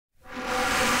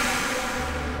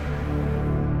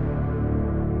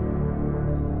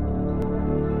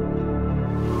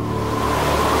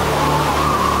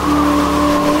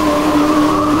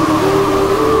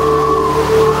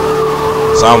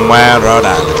somewhere, Rhode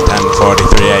Island,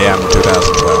 10:43 a.m.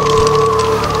 2012.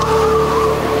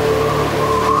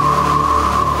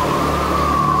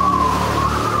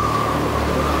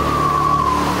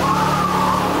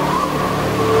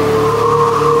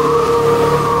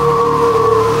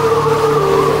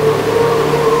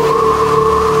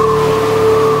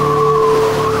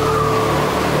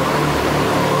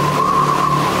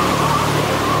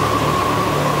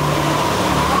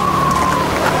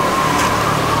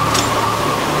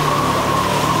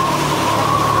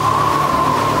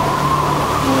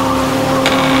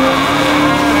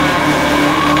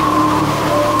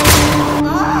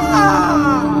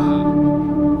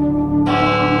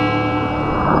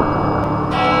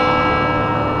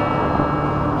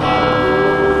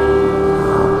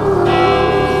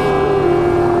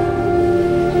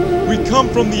 Come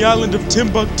from the island of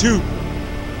Timbuk Tu.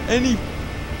 Any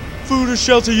food or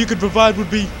shelter you could provide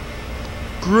would be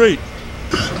great.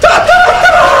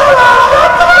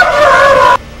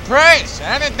 Praise!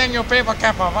 Anything you people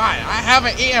can provide. I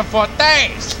haven't eaten for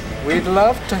days. We'd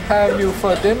love to have you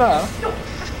for dinner.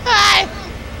 Hi,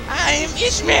 I'm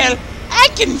Ishmael. I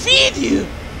can feed you.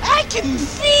 I can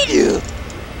feed you.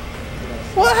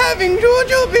 We're having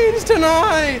JuJuBeans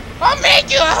tonight. I'll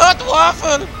make you a hot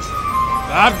waffle.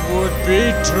 That would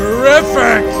be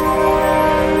terrific!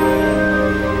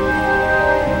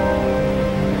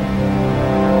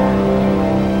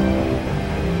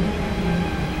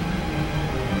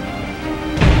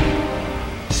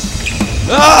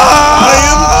 I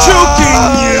am choking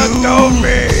you!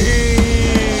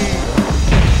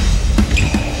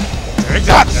 Take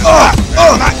that!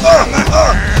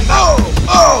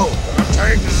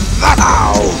 Take that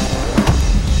out!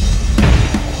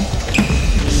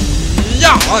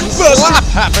 Slap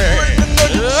happy!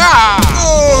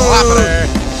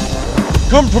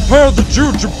 Come prepare the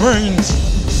JuJuBeans!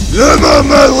 I'm on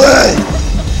my way!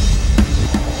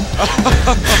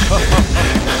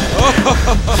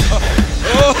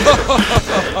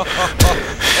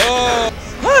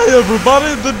 Hi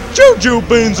everybody, the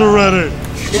JuJuBeans are ready!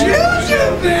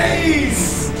 JuJuBeans!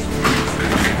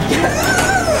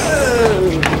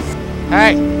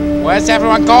 Hey, where's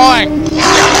everyone going?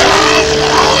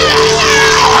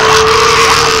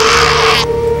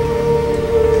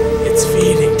 It's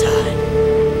feeding time.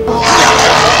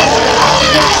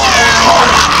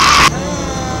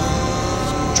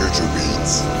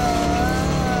 JuJuBeans.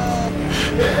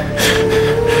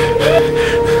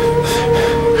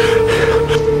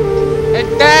 Hey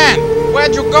Dan,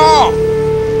 where'd you go?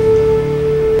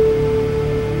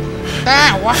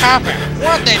 Dan, what happened?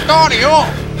 What they thought of you?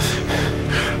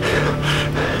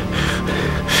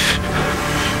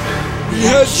 We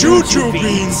had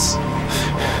JuJuBeans!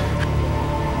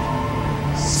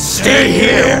 Stay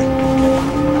here!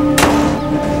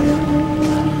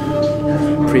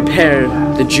 Prepare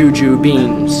the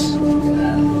JuJuBeans.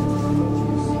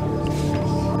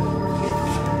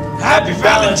 Happy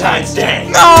Valentine's Day!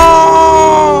 No!